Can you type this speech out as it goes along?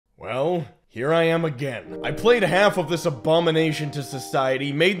Well, here I am again. I played half of this abomination to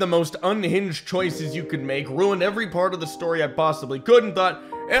society, made the most unhinged choices you could make, ruined every part of the story I possibly could, and thought,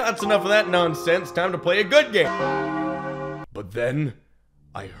 yeah, that's enough of that nonsense, time to play a good game. But then,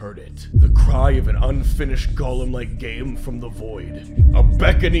 I heard it. The cry of an unfinished Gollum-like game from the void. A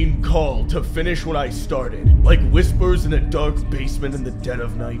beckoning call to finish what I started. Like whispers in a dark basement in the dead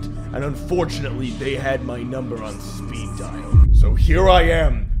of night. And unfortunately, they had my number on speed dial. So here I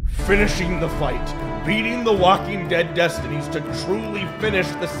am, finishing the fight. Beating the Walking Dead Destinies to truly finish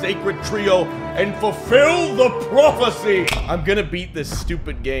the sacred trio and fulfill the prophecy! I'm gonna beat this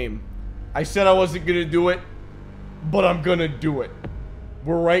stupid game. I said I wasn't gonna do it, but I'm gonna do it.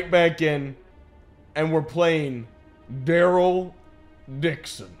 We're right back in, and we're playing Daryl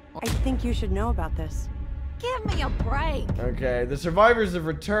Dixon. I think you should know about this. Give me a break. Okay, the survivors have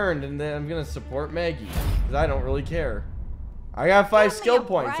returned, and then I'm gonna support Maggie, because I don't really care. I got 5 skill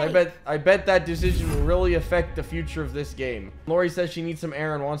points. I bet that decision will really affect the future of this game. Lori says she needs some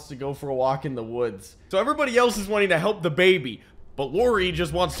air and wants to go for a walk in the woods. So everybody else is wanting to help the baby, but Lori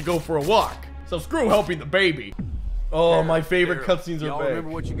just wants to go for a walk. So screw helping the baby. Oh, my favorite cutscenes are back. Remember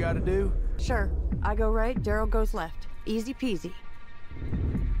what you gotta do? Sure. I go right, Daryl goes left. Easy peasy.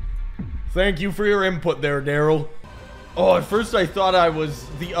 Thank you for your input there, Daryl. Oh, at first I thought I was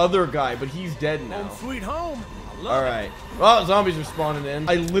the other guy, but he's dead now. Home sweet home. Alright. Well, zombies are spawning in.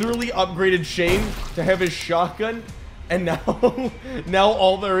 I literally upgraded Shane to have his shotgun, and now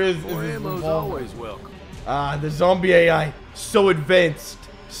all there is his ammo's revolver. always welcome. Ah, the zombie AI. So advanced.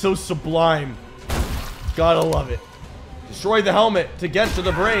 So sublime. Gotta love it. Destroy the helmet to get to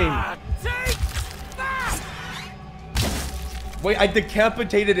the brain. Wait, I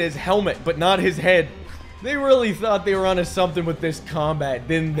decapitated his helmet, but not his head. They really thought they were onto something with this combat,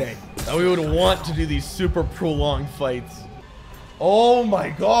 didn't they? That we would want to do these super prolonged fights. Oh my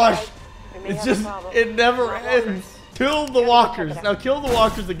gosh. It's just, it never ends. Kill the walkers. Now kill the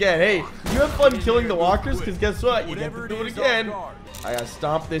walkers again. Hey, you have fun killing the walkers? Because guess what? You get to do it again. I gotta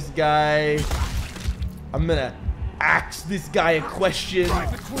stomp this guy. I'm gonna ask this guy a question.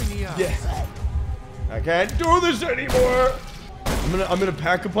 Yeah. I can't do this anymore. I'm gonna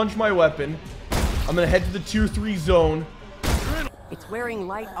pack a punch my weapon. I'm gonna head to the tier 3 zone. It's wearing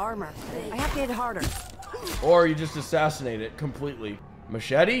light armor. I have to hit harder. Or you just assassinate it completely.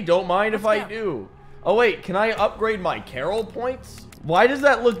 Machete? Don't mind if I do. Oh wait, can I upgrade my Carol points? Why does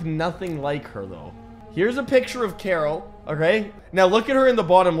that look nothing like her though? Here's a picture of Carol, okay? Now look at her in the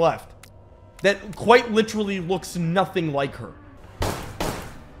bottom left. That quite literally looks nothing like her.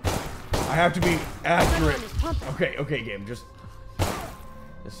 I have to be accurate. Okay, game, just...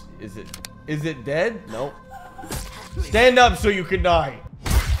 Is it dead? Nope. Stand up so you can die.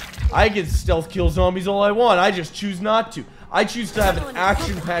 I can stealth kill zombies all I want. I just choose not to. I choose to have an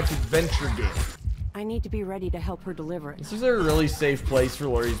action-packed adventure game. I need to be ready to help her deliver it. This is a really safe place for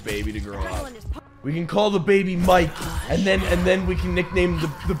Lori's baby to grow up. We can call the baby Mike, and then we can nickname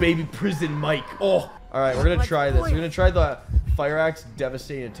the baby Prison Mike. Oh, all right, we're gonna try this. We're gonna try the Fire Axe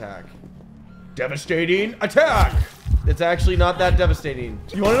Devastating Attack. Devastating attack! It's actually not that devastating.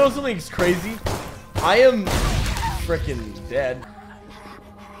 You wanna know something crazy? I am freaking dead.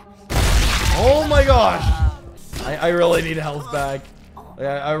 Oh my gosh! I really need a health bag.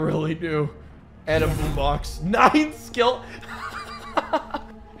 I really do. And a boombox. 9 skill.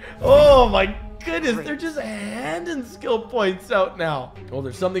 Oh my goodness, they're just handing skill points out now. Oh,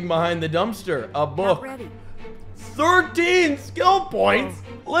 there's something behind the dumpster. A book. 13 skill points?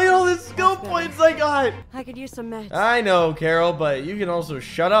 Look at all the skill points I got. I could use some meds. I know, Carol, but you can also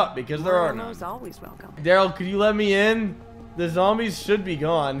shut up because there are none. Always welcome. Daryl, could you let me in? The zombies should be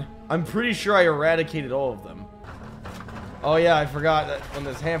gone. I'm pretty sure I eradicated all of them. Oh yeah, I forgot that when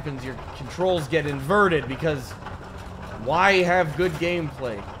this happens, your controls get inverted because why have good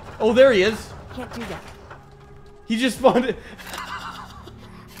gameplay? Oh, there he is. Can't do that. He just spawned it.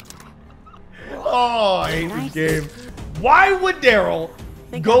 Oh, I hate this game. Why would Daryl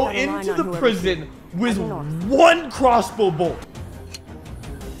go into the prison with 1 crossbow bolt?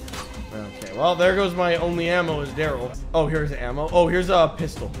 Okay, well, there goes my only ammo is Daryl. Oh, here's ammo. Oh, here's a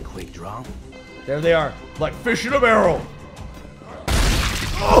pistol. Quick draw. There they are, like fish in a barrel.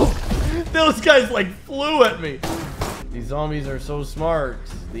 Oh, those guys like flew at me. These zombies are so smart.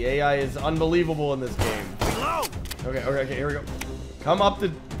 The AI is unbelievable in this game. Okay, here we go. Come up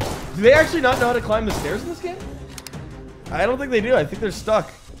the... Do they actually not know how to climb the stairs in this game? I don't think they do. I think they're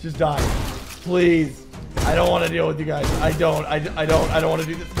stuck. Just die. Please. I don't want to deal with you guys. I don't want to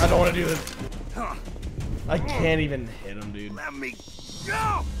do this. I don't want to do this. I can't even hit him, dude. Let me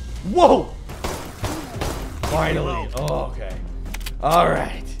go. Whoa! Finally. Oh, okay. All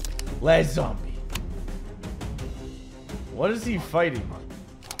right. Last zombie. What is he fighting?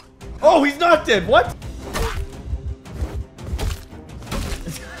 Oh, he's not dead. What?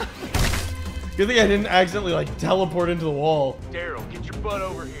 Good thing I didn't accidentally like teleport into the wall. Daryl, get your butt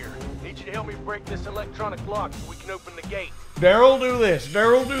over here. Need you to help me break this electronic lock so we can open the gate. Daryl, do this.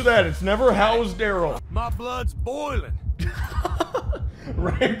 Daryl, do that. It's never how's Daryl. My blood's boiling.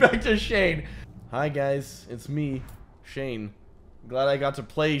 Right back to Shane. Hi guys, it's me, Shane. Glad I got to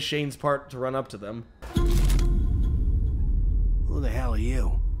play Shane's part to run up to them. Who the hell are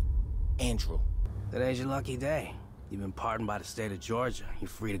you? Andrew. Today's your lucky day. You've been pardoned by the state of Georgia. You're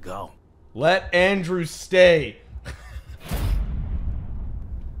free to go. Let Andrew stay.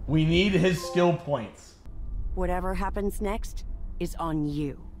 We need his skill points. Whatever happens next is on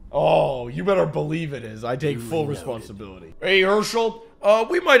you. Oh, you better believe it is. I take full responsibility. Hey, Herschel,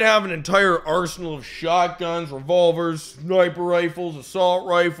 we might have an entire arsenal of shotguns, revolvers, sniper rifles, assault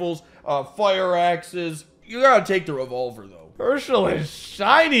rifles, fire axes. You gotta take the revolver, though. Herschel is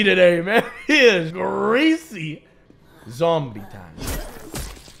shiny today, man. He is greasy. Zombie time.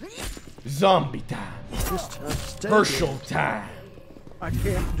 Zombie time. Herschel time. I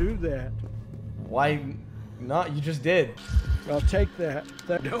can't do that. Why not? You just did. I'll take that.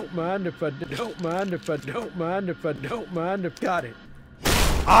 Don't mind if I don't mind if I don't mind if I don't mind if got it.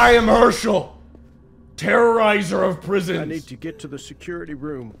 I am Herschel, terrorizer of prisons. I need to get to the security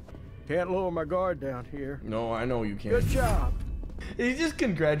room. Can't lower my guard down here. No, I know you can't. Good job. He just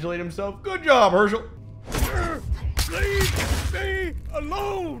congratulate himself. Good job, Herschel. Leave me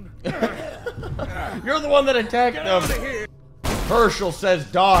alone. You're the one that attacked them. Herschel says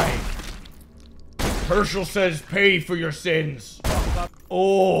die. Herschel says pay for your sins.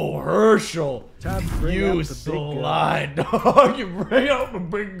 Oh, Herschel. Time to bring You out the big gun. slide dog. You bring out the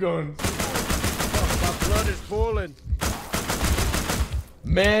big guns. My blood is boiling.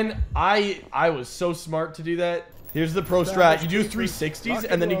 Man, I was so smart to do that. Here's the pro strat. You do 360s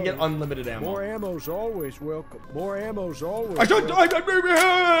and then you can get unlimited ammo. More ammo's always welcome. More ammo's always I don't welcome.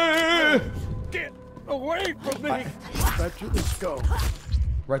 die, baby! Get away from me! Right through the skull.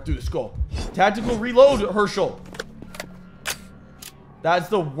 Right through the skull. Tactical reload, Herschel. That's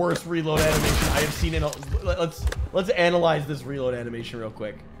the worst reload animation I have seen in a... Let's analyze this reload animation real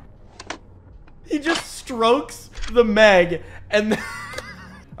quick. He just strokes the mag and...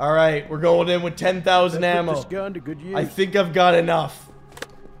 All right, we're going in with 10,000 ammo. Put this gun to good use. I think I've got enough.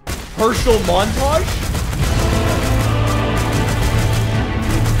 Herschel montage?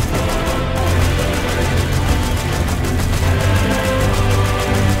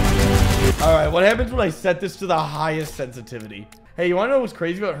 Alright, what happens when I set this to the highest sensitivity? Hey, you wanna know what's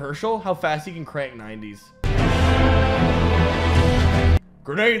crazy about Herschel? How fast he can crank 90s.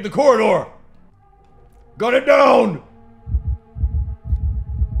 Grenade in the corridor! Gun it down!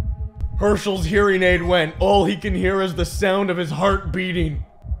 Herschel's hearing aid went. All he can hear is the sound of his heart beating.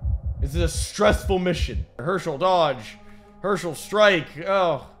 This is a stressful mission. Herschel dodge. Herschel strike.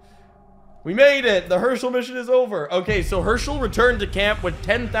 Oh. We made it! The Herschel mission is over. Okay, so Herschel returned to camp with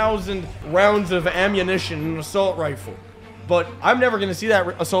 10,000 rounds of ammunition and an assault rifle. But I'm never gonna see that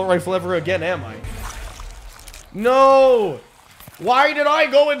assault rifle ever again, am I? No! Why did I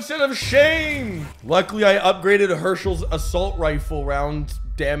go instead of Shane? Luckily, I upgraded Herschel's assault rifle round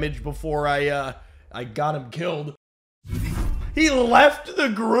damage before I got him killed. He left the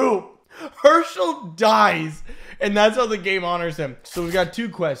group. Herschel dies, and that's how the game honors him. So we've got two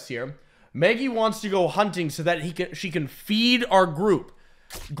quests here. Maggie wants to go hunting so that she can feed our group.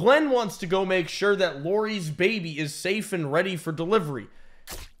 Glenn wants to go make sure that Lori's baby is safe and ready for delivery.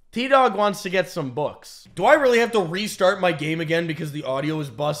 T-Dog wants to get some books. Do I really have to restart my game again because the audio is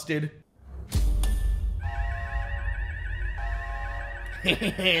busted?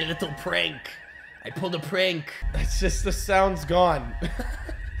 Little prank. I pulled a prank. It's just the sound's gone.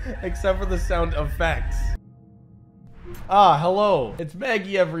 Except for the sound effects. Ah, hello. It's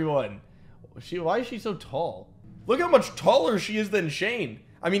Maggie, everyone. Why is she so tall? Look how much taller she is than Shane.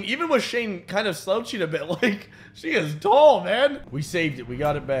 I mean, even with Shane kind of slouching a bit, like, she is tall, man. We saved it. We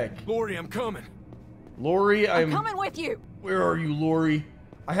got it back. Lori, I'm coming. Lori, I'm coming with you. Where are you, Lori?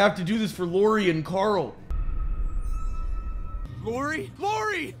 I have to do this for Lori and Carl. Lori?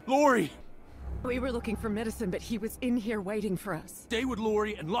 Lori! Lori! We were looking for medicine, but he was in here waiting for us. Stay with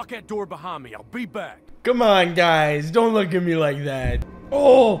Lori and lock that door behind me. I'll be back. Come on, guys. Don't look at me like that.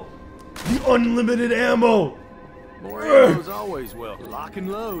 Oh, the unlimited ammo. More ammo's always welcome. Lock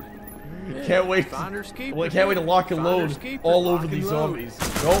and load. Can't wait. Finders keepers. Well, can't wait to lock and load Finders keepers, all lock over and these load.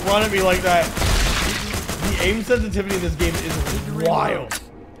 zombies. Don't run at me like that. The aim sensitivity in this game is wild.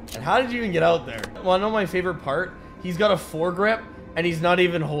 And how did you even get out there? Well, I know my favorite part. He's got a foregrip, And he's not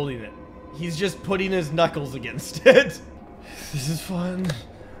even holding it. He's just putting his knuckles against it. This is fun.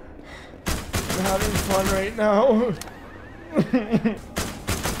 I'm having fun right now.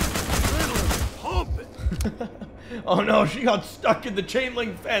 Oh no, she got stuck in the chain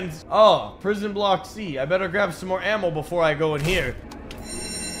link fence. Oh, prison block C. I better grab some more ammo before I go in here.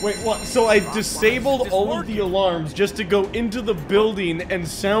 Wait, what? So I disabled all of the alarms just to go into the building and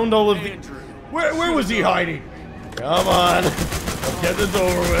sound all of the... Where was he hiding? Come on. Let's get this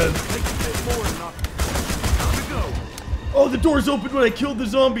over with. Oh, the door's open when I killed the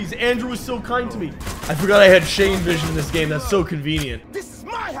zombies. Andrew was so kind to me. I forgot I had Shane vision in this game. That's so convenient. This is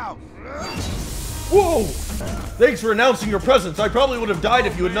my house! Whoa! Thanks for announcing your presence. I probably would have died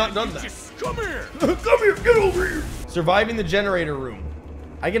if you had not done that. Come here! Come here, get over here! Surviving the generator room.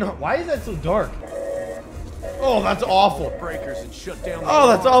 Why is that so dark? Oh, that's awful. Breakers and shut down. Oh,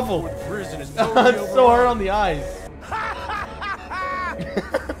 that's awful. Prison is That's so hard on the eyes.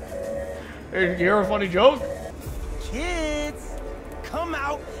 You hear a funny joke? Kids, come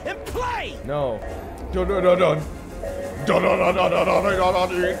out and play! No.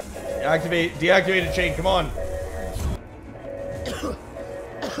 Deactivate the chain, come on.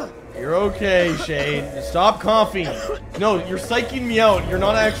 You're okay, Shane. Stop coughing. No, you're psyching me out. You're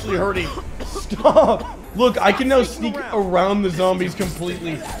not actually hurting. Stop. Look, I can now sneak around the zombies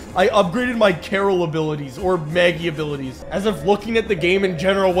completely. I upgraded my Carol abilities, or Maggie abilities. As if looking at the game in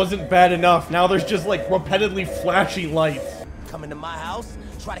general wasn't bad enough. Now there's just like repeatedly flashing lights. Come into my house,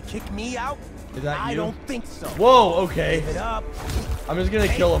 try to kick me out? Is that you? I don't think so. Whoa, okay. Give it up. I'm just gonna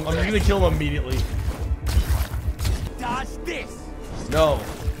kill him. I'm just gonna kill him immediately. Dodge this. No.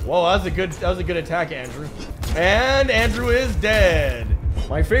 Whoa, that was a good attack, Andrew. And Andrew is dead.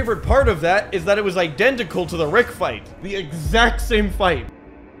 My favorite part of that is that it was identical to the Rick fight. The exact same fight.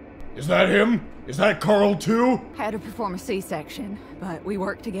 Is that him? Is that Carl too? Had to perform a C-section, but we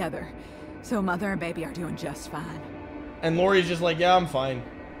worked together. So mother and baby are doing just fine. And Lori's just like, yeah, I'm fine.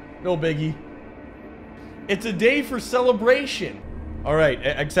 No biggie. It's a day for celebration. All right,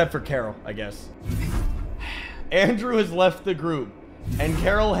 except for Carol, I guess. Andrew has left the group. And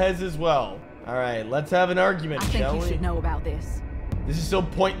Carol has as well. All right, let's have an argument, shall we? I think you should know about this. This is so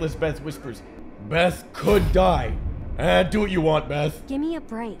pointless, Beth whispers. Beth could die. Do what you want, Beth. Give me a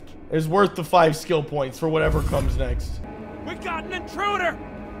break. It's worth the 5 skill points for whatever comes next. We got an intruder!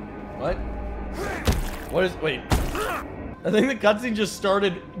 What? What is... Wait. I think the cutscene just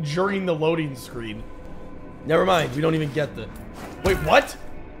started during the loading screen. Never mind, we don't even get the... Wait, what?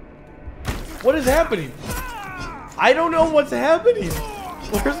 What is happening? I don't know what's happening.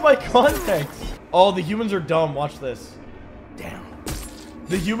 Where's my context? Oh, the humans are dumb. Watch this. Damn.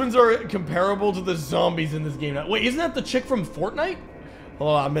 The humans are comparable to the zombies in this game. Wait, isn't that the chick from Fortnite?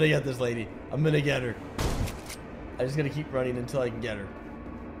 Oh, I'm gonna get this lady. I'm gonna get her. I'm just gonna keep running until I can get her.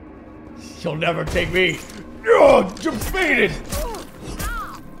 She'll never take me. Oh, defeated.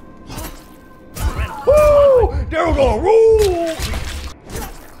 Woo! There we go. Woo!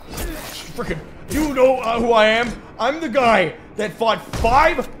 Frickin'. You know who I am? I'm the guy that fought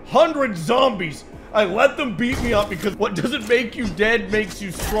 500 zombies. I let them beat me up because what doesn't make you dead makes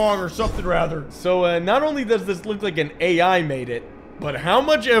you strong or something rather. So not only does this look like an AI made it, but how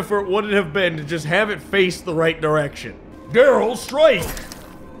much effort would it have been to just have it face the right direction? Daryl, strike!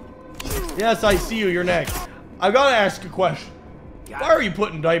 Yes, I see you. You're next. I gotta ask a question. Why are you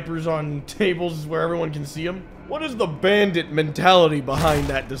putting diapers on tables where everyone can see them? What is the bandit mentality behind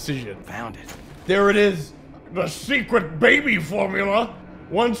that decision? Found it. There it is. The secret baby formula.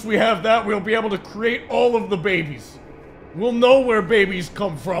 Once we have that, we'll be able to create all of the babies. We'll know where babies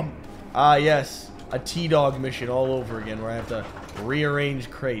come from. Ah, yes. A T-Dog mission all over again where I have to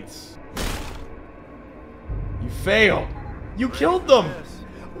rearrange crates. You failed. You killed them.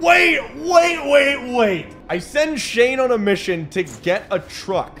 Wait. I send Shane on a mission to get a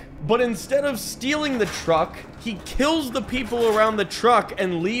truck. But instead of stealing the truck, he kills the people around the truck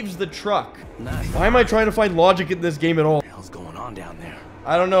and leaves the truck. Nice. Why am I trying to find logic in this game at all? What the hell's going on down there?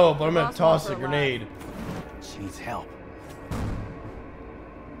 I don't know, but I'm gonna toss a grenade. She needs help.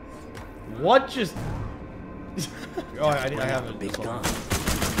 What just... Oh, I have a Big gun.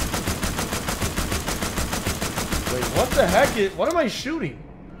 Wait, what the heck is... What am I shooting?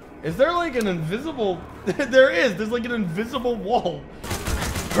 Is there like an invisible... There is. There's like an invisible wall.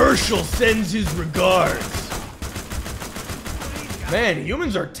 Herschel sends his regards. Man,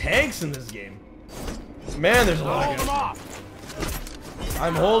 humans are tanks in this game. Man, there's a lot of guys.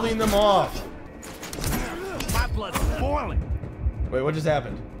 I'm holding them off. My blood's boiling. Wait, what just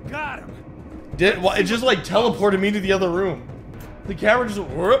happened? Got him. It just like teleported me to the other room. The camera just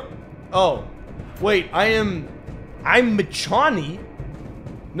whoop. Oh, wait, I am I'm Machani?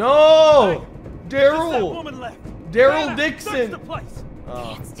 No! Daryl! Woman left. Daryl Search Dixon! the place.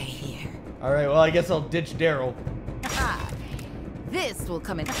 Can't stay here. Alright, well, I guess I'll ditch Daryl. This will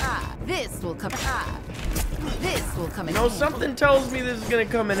come in. This will come. This will come in. No, something tells me this is gonna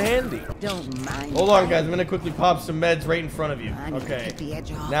come in handy. Don't mind. Hold on, guys. I'm gonna quickly pop some meds right in front of you. I need to Okay. keep the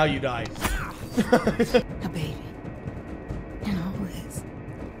edge off. Now you die. A baby. And all this.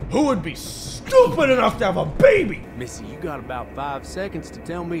 Who would be stupid enough to have a baby? Missy, you got about 5 seconds to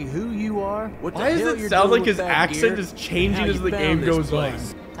tell me who you are, what the Why does hell it you're sound doing like his with that accent gear, is changing and how as you the found game this goes on?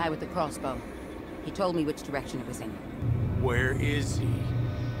 place. Guy with the crossbow. He told me which direction it was in. Where is he?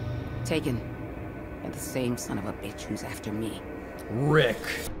 Taken. And the same son of a bitch who's after me. Rick.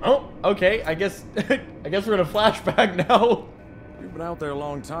 Oh, okay. I guess we're in a flashback now. You've been out there a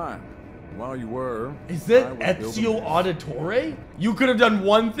long time. While you were, Is that I was building Ezio Auditore? You could have done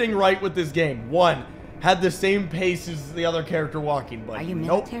one thing right with this game. One, had the same pace as the other character walking, but Are you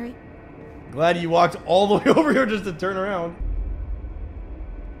nope. military? Glad you walked all the way over here just to turn around.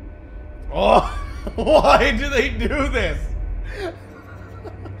 Oh, why do they do this?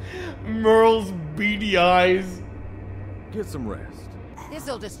 Merle's beady eyes. Get some rest.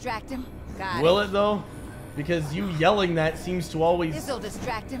 This'll distract him. Got Will it though? Because you yelling that seems to always... This'll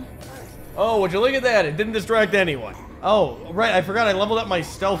distract him. Oh, would you look at that? It didn't distract anyone. Oh, right. I forgot I leveled up my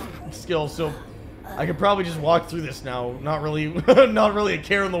stealth skill, so I could probably just walk through this now. Not really, not really a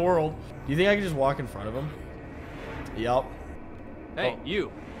care in the world. Do you think I can just walk in front of him? Yup. Hey,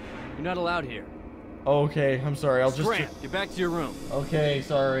 you. You're not allowed here. Okay, I'm sorry. I'll just... Scram, get back to your room. Okay,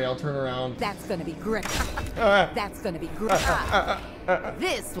 sorry. I'll turn around. That's gonna be great. Uh, That's gonna be great.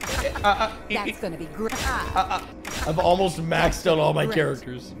 This. That's gonna be great. I've almost maxed out all my Great.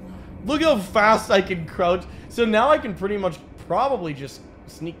 characters. Look how fast I can crouch. So now I can pretty much probably just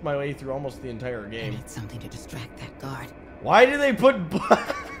sneak my way through almost the entire I game. need something to distract that guard. Why do they put...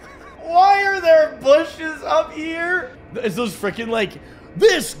 Why are there bushes up here? It's those freaking like...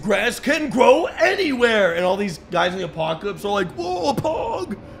 This grass can grow anywhere! And all these guys in the apocalypse are like, whoa, a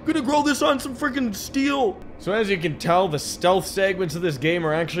pog! Gonna grow this on some freaking steel! So as you can tell, the stealth segments of this game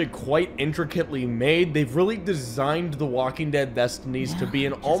are actually quite intricately made. They've really designed the Walking Dead Destinies to be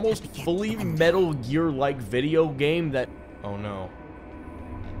an almost fully Metal Gear-like video game that... Oh no.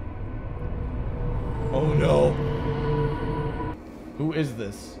 Oh no. Who is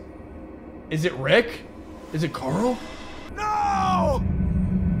this? Is it Rick? Is it Carl? No!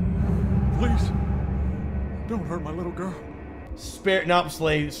 Please, don't hurt my little girl. Spare, not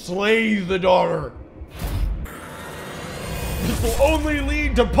slay the daughter. This will only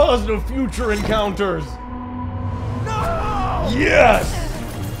lead to positive future encounters. No! Yes!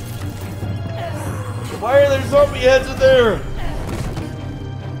 Why are there zombie heads in there?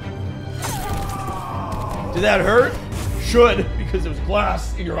 Did that hurt? Should, because it was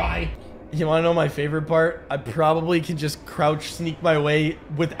glass in your eye. You wanna know my favorite part? I probably can just crouch sneak my way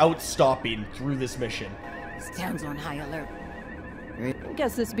without stopping through this mission. This town's on high alert.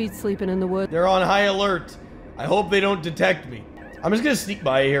 Guess this beats sleeping in the woods. They're on high alert. I hope they don't detect me. I'm just gonna sneak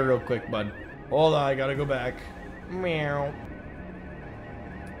by here real quick, bud. Hold on, I gotta go back. Meow.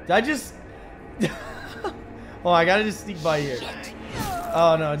 Did I just... Oh, I gotta just sneak by here.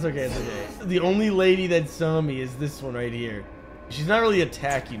 Oh, no, it's okay, it's okay. The only lady that saw me is this one right here. She's not really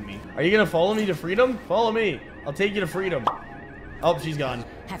attacking me. Are you gonna follow me to freedom? Follow me. I'll take you to freedom. Oh, she's gone.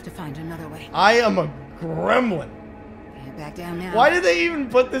 Have to find another way. I am a gremlin. You're back down now. Why did they even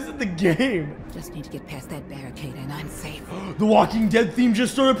put this in the game? Just need to get past that barricade and I'm safe. The Walking Dead theme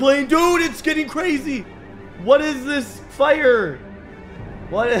just started playing. Dude, it's getting crazy. What is this fire?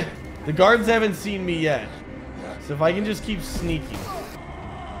 What? The guards haven't seen me yet. So if I can just keep sneaking.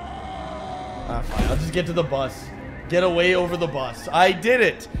 Fine. I'll just get to the bus. Get away over the bus. I did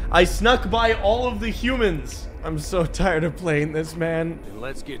it. I snuck by all of the humans. I'm so tired of playing this, man. Then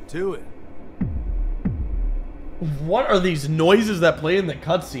let's get to it. What are these noises that play in the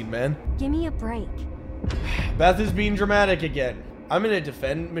cutscene, man? Give me a break. Beth is being dramatic again. I'm gonna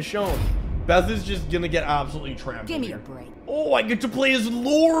defend Michonne. Beth is just gonna get absolutely trampled. Give me here. a break. Oh, I get to play as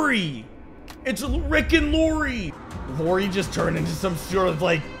Lori. It's Rick and Lori. Lori just turned into some sort of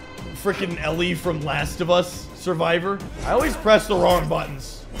like freaking Ellie from Last of Us survivor. I always press the wrong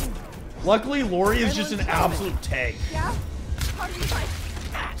buttons. Luckily, Lori is just an absolute tank. Yeah? How do you fight?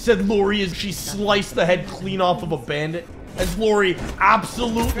 Said Lori as she sliced the head clean off of a bandit. As Lori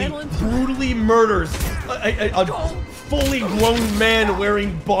absolutely brutally murders a fully grown man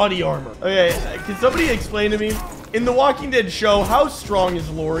wearing body armor. Okay, can somebody explain to me In the Walking Dead show, how strong is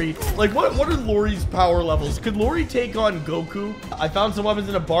Lori? Like, what are Lori's power levels? Could Lori take on Goku? I found some weapons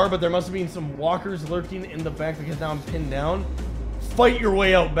in a bar, but there must have been some walkers lurking in the back because now I'm pinned down. Fight your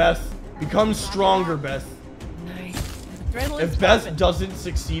way out, Beth. Become stronger, Beth. Nice. If Beth doesn't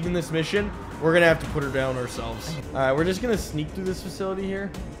succeed in this mission, we're gonna have to put her down ourselves. All right, we're just gonna sneak through this facility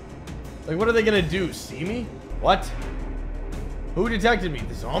here. Like, what are they gonna do? See me? What? Who detected me?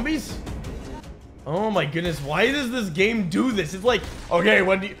 The zombies? Oh my goodness, why does this game do this? It's like, okay,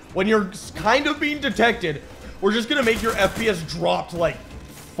 when you're kind of being detected, we're just gonna make your FPS drop to like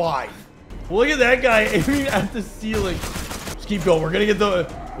 5. Look at that guy aiming at the ceiling. Just keep going. We're gonna get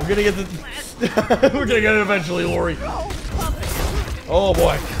we're gonna get it eventually, Lori. Oh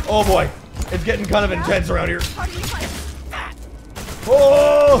boy. Oh boy. It's getting kind of intense around here.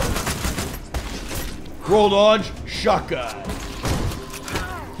 Oh! Roll dodge, shotgun.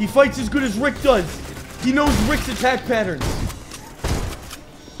 He fights as good as Rick does. He knows Rick's attack patterns.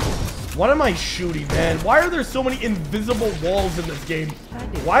 What am I shooting, man? Why are there so many invisible walls in this game?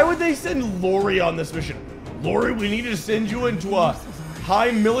 Why would they send Lori on this mission? Lori, we need to send you into a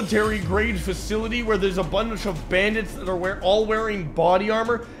high military grade facility where there's a bunch of bandits that are all wearing body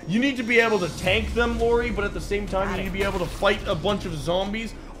armor. You need to be able to tank them, Lori, but at the same time, you need to be able to fight a bunch of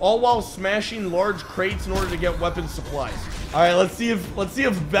zombies, all while smashing large crates in order to get weapon supplies. All right, let's see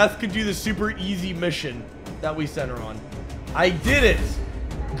if Beth could do the super easy mission that we sent her on. I did it.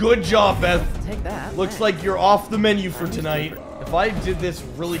 Good job, Beth. Take that. Looks like you're off the menu for tonight. If I did this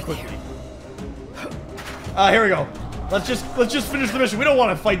really quickly. Here we go. Let's just finish the mission. We don't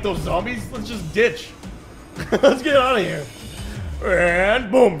want to fight those zombies. Let's just ditch. Let's get out of here.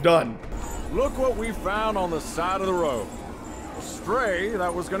 And boom, done. Look what we found on the side of the road. A stray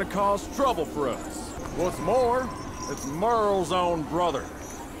that was gonna cause trouble for us. What's more, it's Merle's own brother.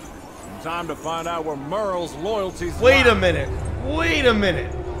 Time to find out where Merle's loyalties lie. Wait a minute. Wait a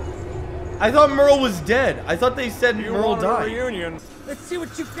minute. I thought Merle was dead. I thought they said Merle died. Reunion. Let's see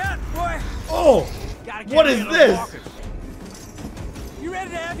what you got, boy. Oh, what is this? You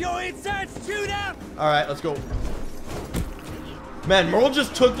ready to have your insides chewed out? All right, let's go. Man, Merle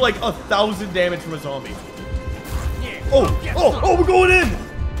just took like 1,000 damage from a zombie. Oh, we're going in.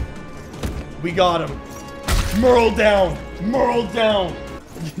 We got him. Merle down. Merle down.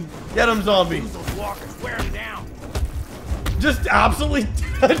 Get him, zombie. Those walkers, wear them down. Just absolutely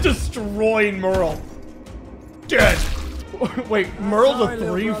destroying Merle. Dead. Wait, Merle's a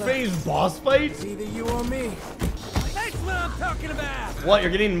 3-phase boss fight? It's either you or me. That's what I'm talking about. What?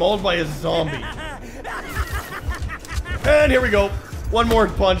 You're getting mauled by a zombie. And here we go. One more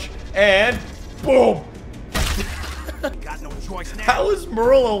punch. And boom. Got no choice now. How is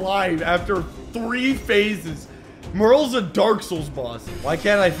Merle alive after 3 phases? Merle's a Dark Souls boss. Why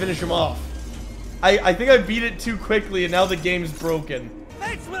can't I finish him off? I think I beat it too quickly and now the game's broken.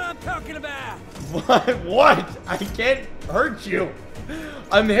 That's what I'm talking about. What? I can't hurt you.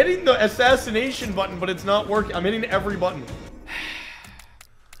 I'm hitting the assassination button, but it's not working. I'm hitting every button.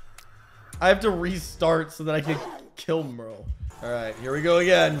 I have to restart so that I can kill Merle. All right, here we go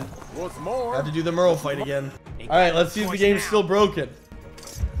again. What's more, I have to do the Merle fight again. All right, let's see if the game's still broken.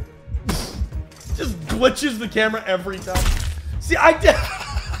 Just glitches the camera every time. See, I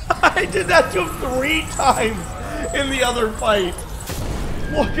did that to him 3 times in the other fight.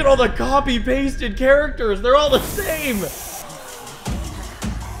 Look at all the copy-pasted characters. They're all the same.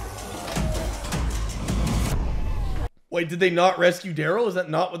 Wait, did they not rescue Daryl? Is that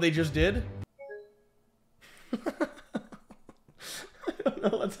not what they just did? I don't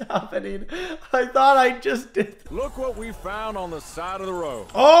know what's happening. I thought I just did. look what we found on the side of the road.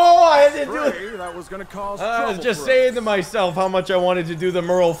 Oh, I had to do it. Stray that was gonna cause I trouble was just for saying us. to myself how much I wanted to do the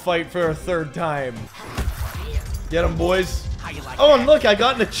Merle fight for a 3rd time. Get him, boys. Oh, and look, I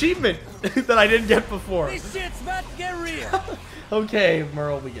got an achievement that I didn't get before. This shit's about to get real. Okay,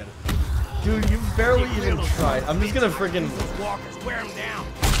 Merle, we get it. Dude, you barely even tried. I'm just gonna freaking Walkers, wear them down.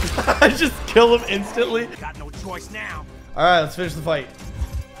 just kill him instantly. Got no choice now. All right, let's finish the fight.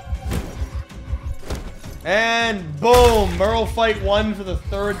 And boom, Merle fight 1 for the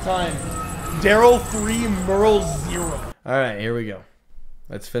 3rd time. Daryl 3, Merle 0. All right, here we go.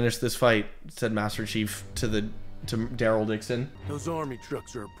 Let's finish this fight, said Master Chief to Daryl Dixon. Those army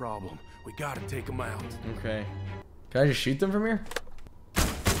trucks are a problem. We gotta take them out. Okay. Can I just shoot them from here?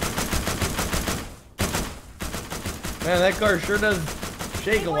 Man, that car sure does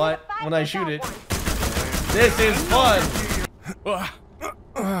shake a lot when I shoot it. This is fun.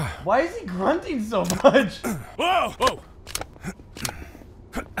 Why is he grunting so much? Whoa! Whoa!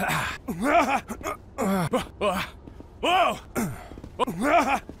 Whoa!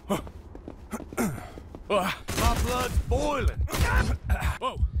 My blood's boiling.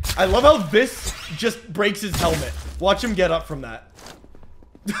 Whoa. I love how this just breaks his helmet. Watch him get up from that.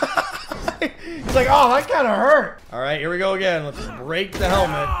 He's like, oh, that kind of hurt. All right, here we go again. Let's break the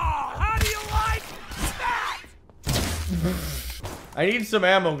helmet. How do you like that? I need some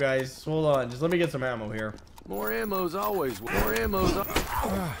ammo, guys. Hold on. Just let me get some ammo here. More ammo's always more ammo's.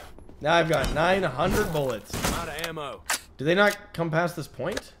 Now I've got 900 bullets. I'm out of ammo. Do they not come past this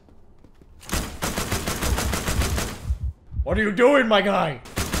point? What are you doing, my guy?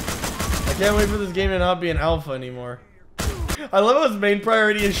 I can't wait for this game to not be an alpha anymore. I love how his main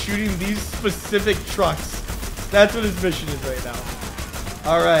priority is shooting these specific trucks. That's what his mission is right now.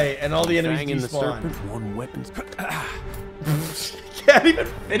 All right, and all the enemies despawn. One weapon. Can't even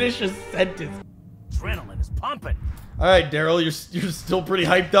finish a sentence. Adrenaline is pumping. All right, Daryl, you're still pretty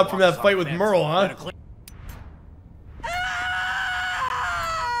hyped up from that fight with Merle, huh?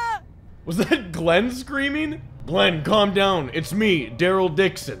 Was that Glenn screaming? Glenn, calm down. It's me, Daryl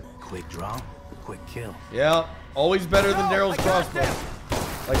Dixon. Quick draw, quick kill. Yeah, always better than Daryl's crossbow.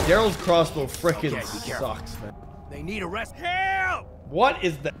 Like, Daryl's crossbow frickin' sucks, man. They need a rest. Help! What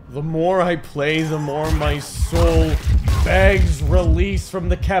is that? The more I play, the more my soul begs release from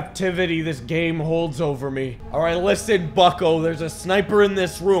the captivity this game holds over me. All right, listen, bucko. There's a sniper in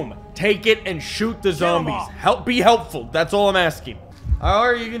this room. Take it and shoot the zombies. Be helpful. That's all I'm asking.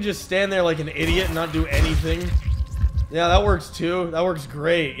 Or you can just stand there like an idiot and not do anything. Yeah, that works too. That works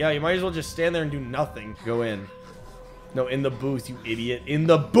great. Yeah, you might as well just stand there and do nothing. Go in. No, in the booth, you idiot. In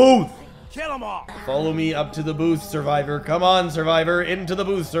the booth! Kill them all! Follow me up to the booth, Survivor. Come on, Survivor. Into the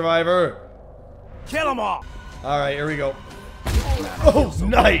booth, Survivor. Kill them all! All right, here we go. Oh,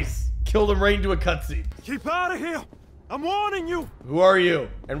 nice! Killed him right into a cutscene. Keep out of here! I'm warning you! Who are you?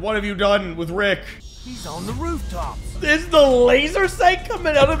 And what have you done with Rick? He's on the rooftops. Is the laser sight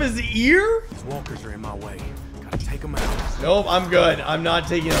coming out of his ear? These walkers are in my way. Gotta take them out. Nope, I'm good. I'm not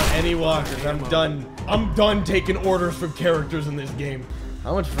taking out any walkers. I'm done. I'm done taking orders from characters in this game.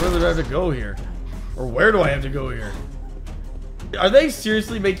 How much further do I have to go here? Or where do I have to go here? Are they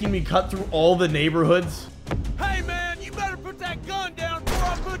seriously making me cut through all the neighborhoods? Hey man, you better put that gun down before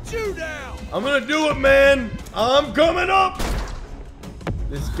I put you down! I'm gonna do it, man! I'm coming up!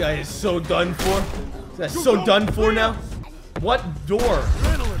 This guy is so done for. That's so done for now. What door?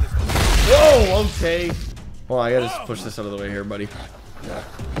 Whoa, okay. Well, I gotta just push this out of the way here, buddy. Yeah.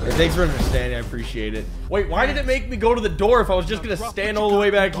 Hey, thanks for understanding. I appreciate it. Wait, why did it make me go to the door if I was just gonna stand all the way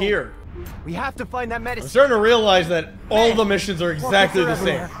back here? We have to find that medicine. I'm starting to realize that all the missions are exactly the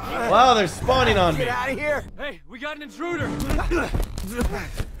same. Wow, they're spawning on me. Get out of here! Hey, we got an intruder!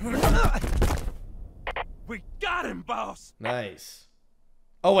 We got him, boss! Nice.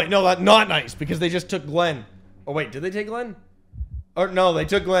 Oh wait, no, that's not nice because they just took Glenn. Oh wait, did they take Glenn? Or no, they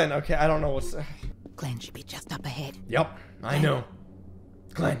took Glenn. Okay, I don't know what's. Glenn should be just up ahead. Yep, I know.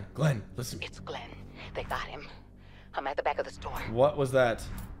 Glenn, listen to me. It's Glenn. They got him. I'm at the back of the store. What was that?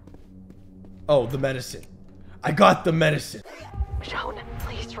 Oh, the medicine. I got the medicine. Michonne,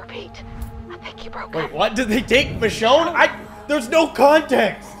 please repeat. I think you broke Wait, up. what? Did they take Michonne? There's no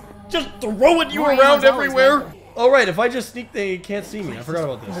context. Just throwing you around everywhere. All right, if I just sneak, they can't see me. I forgot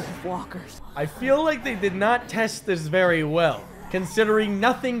about this. Walkers. I feel like they did not test this very well, considering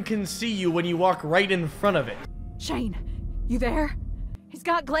nothing can see you when you walk right in front of it. Shane, you there? He's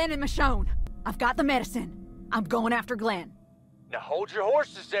got Glenn and Michonne. I've got the medicine. I'm going after Glenn. Now hold your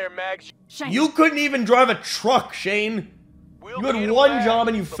horses there, Mags. Shane. You couldn't even drive a truck, Shane. You had one job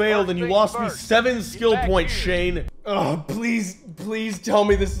and you failed and you lost me 7 skill points, Shane. Oh, please tell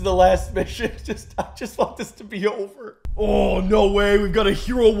me this is the last mission. I just want this to be over. Oh, no way. We've got a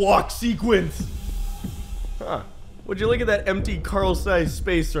hero walk sequence. Huh. Would you look at that empty Carl-sized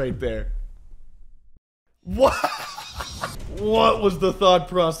space right there? What? What was the thought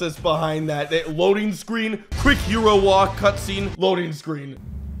process behind that? That loading screen, quick hero walk, cutscene, loading screen.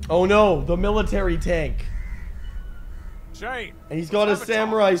 Oh no, the military tank. Shane, And he's got a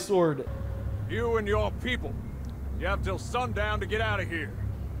samurai sword. you and your people, you have till sundown to get out of here,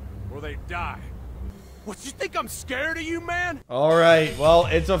 or they die. What, you think I'm scared of you, man? All right, well,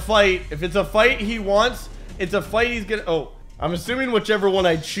 it's a fight. If it's a fight he wants, it's a fight he's gonna... Oh, I'm assuming whichever one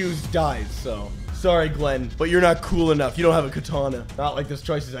I choose dies, so... Sorry, Glenn, but you're not cool enough. You don't have a katana. Not like this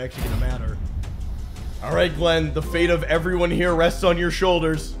choice is actually gonna matter. All right, Glenn, the fate of everyone here rests on your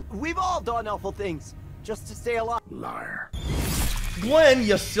shoulders. We've all done awful things just to stay alive. Liar. Glenn,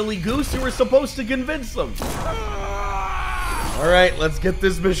 you silly goose, you were supposed to convince them. All right, let's get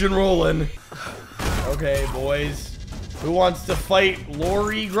this mission rolling. Okay, boys. Who wants to fight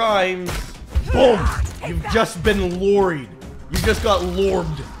Lori Grimes? Boom! You've just been loried. You just got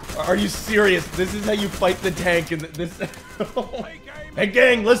lorbed. Are you serious? This is how you fight the tank in this. Hey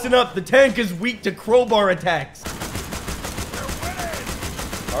gang, listen up. The tank is weak to crowbar attacks.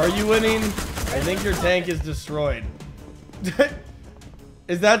 Are you winning? I think your tank is destroyed.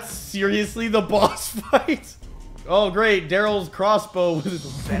 Is that seriously the boss fight? Oh great, Daryl's crossbow with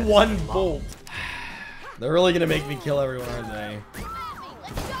one bolt. They're really gonna make me kill everyone, aren't they?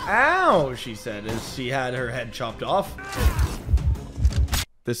 Ow, she said as she had her head chopped off.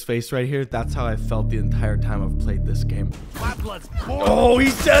 This face right here, that's how I felt the entire time I've played this game. Oh, he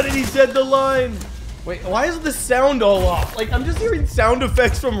said it, he said the line. Wait, why is the sound all off? Like, I'm just hearing sound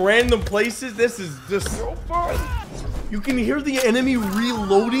effects from random places. This is just so fun. You can hear the enemy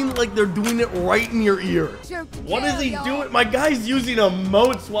reloading like they're doing it right in your ear. What is he doing? My guy's using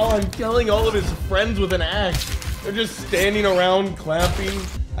emotes while I'm killing all of his friends with an axe. They're just standing around clapping.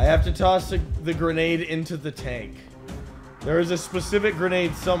 I have to toss the grenade into the tank. There is a specific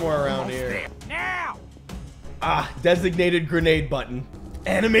grenade somewhere around here. Now! Ah, designated grenade button.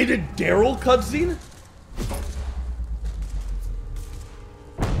 Animated Daryl cutscene?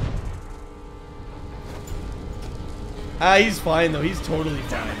 Ah, he's fine though. He's totally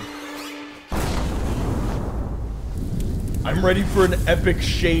fine. I'm ready for an epic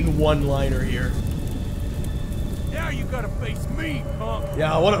Shane one-liner here. Now you gotta face me, punk.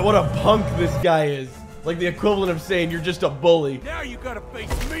 Yeah, what a punk this guy is. Like the equivalent of saying you're just a bully. Now you gotta face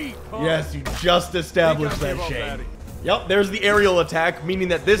me, punk. Yes, you just established that, Shane. Yep, there's the aerial attack, meaning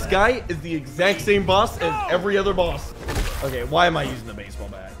that this guy is the exact same boss as every other boss. Okay, why am I using the baseball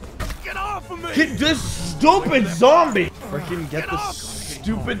bat? Get off of me! Get this stupid zombie! Freaking get this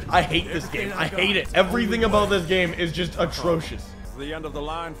stupid... I hate this game. I hate it. Everything about this game is just atrocious. It's the end of the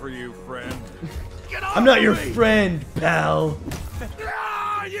line for you, friend. I'm not your friend, pal.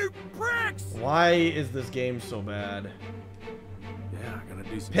 Ah, you pricks! Why is this game so bad? Yeah, I gotta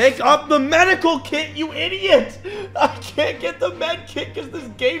do some... Pick up the medical kit, you idiot! I can't get the med kit because this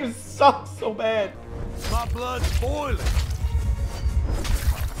game sucks so bad. My blood's boiling.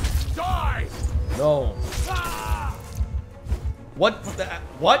 Die! No. Ah! What?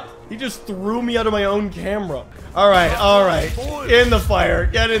 What? He just threw me out of my own camera. All right, all right. In the fire.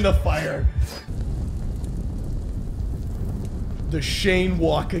 Get in the fire. The Shane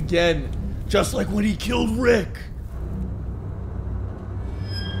walk again, just like when he killed Rick.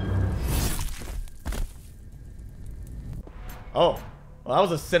 Oh, well, that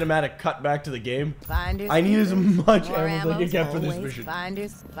was a cinematic cut back to the game. Finders, I need as much more ammo as I can get for this always. mission.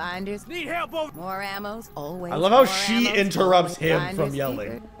 Finders. Need help over. More ammos, always. I love how more she ammos, interrupts always. him Finders from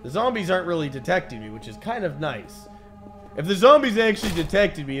yelling. keeper. The zombies aren't really detecting me, which is kind of nice. If the zombies actually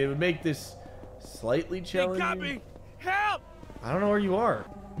detected me, it would make this slightly He got challenging. me. Help! I don't know where you are.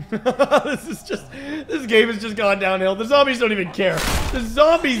 This game has just gone downhill. The zombies don't even care. The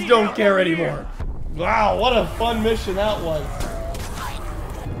zombies don't care anymore. Wow, what a fun mission that was.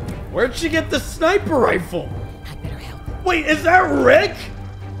 Where'd she get the sniper rifle? I better help. Wait, is that Rick?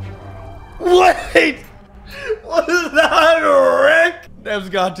 Wait! Was that Rick? Devs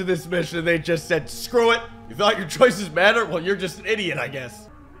got to this mission and they just said, screw it. You thought your choices matter? Well, you're just an idiot, I guess.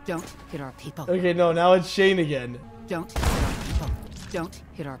 Don't hit our people. Okay, no, now it's Shane again. Don't hit our people. Don't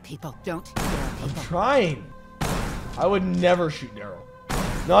hit our people. Don't hit our I'm people. trying. I would never shoot Daryl.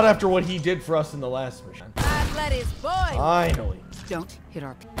 Not after what he did for us in the last mission. I've let his boy. Finally. Don't hit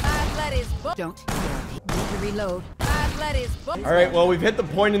our people. I've let his boy. Don't hit our people. Need to reload. I've let his boy. Alright, well, we've hit the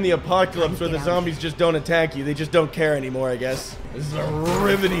point in the apocalypse where the zombies just don't attack you. They just don't care anymore, I guess. This is a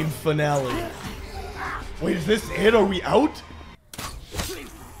riveting finale. Wait, is this it? Are we out?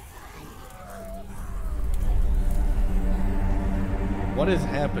 What is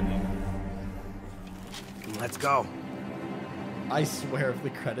happening? Let's go. I swear if the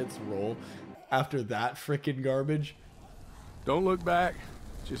credits roll after that frickin' garbage. Don't look back.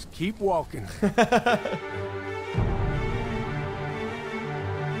 Just keep walking.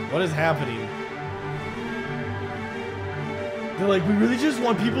 What is happening? They're like, we really just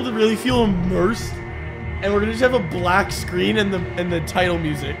want people to really feel immersed, and we're gonna just have a black screen and the title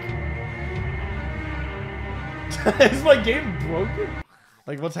music. Is my game broken?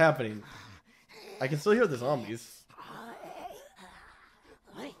 Like, what's happening? I can still hear the zombies.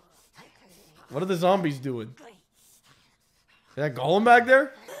 What are the zombies doing? Is that Gollum back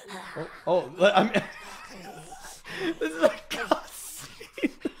there? Oh, I'm. This is a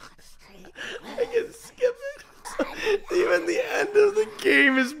cutscene. I can skip it. Even the end of the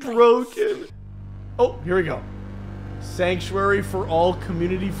game is broken. Oh, here we go. Sanctuary for all,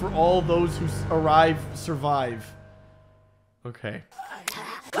 community for all, those who survive. Okay.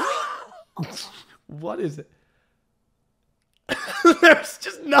 What is it? There's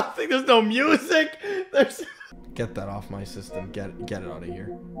just nothing. There's no music. There's... Get that off my system. Get it out of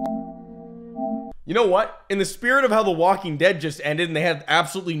here. You know what? In the spirit of how The Walking Dead just ended and they had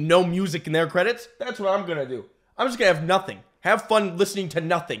absolutely no music in their credits, that's what I'm gonna do. I'm just gonna have nothing. Have fun listening to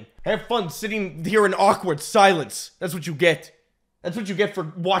nothing. Have fun sitting here in awkward silence. That's what you get. That's what you get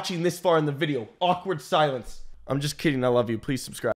for watching this far in the video. Awkward silence. I'm just kidding. I love you. Please subscribe.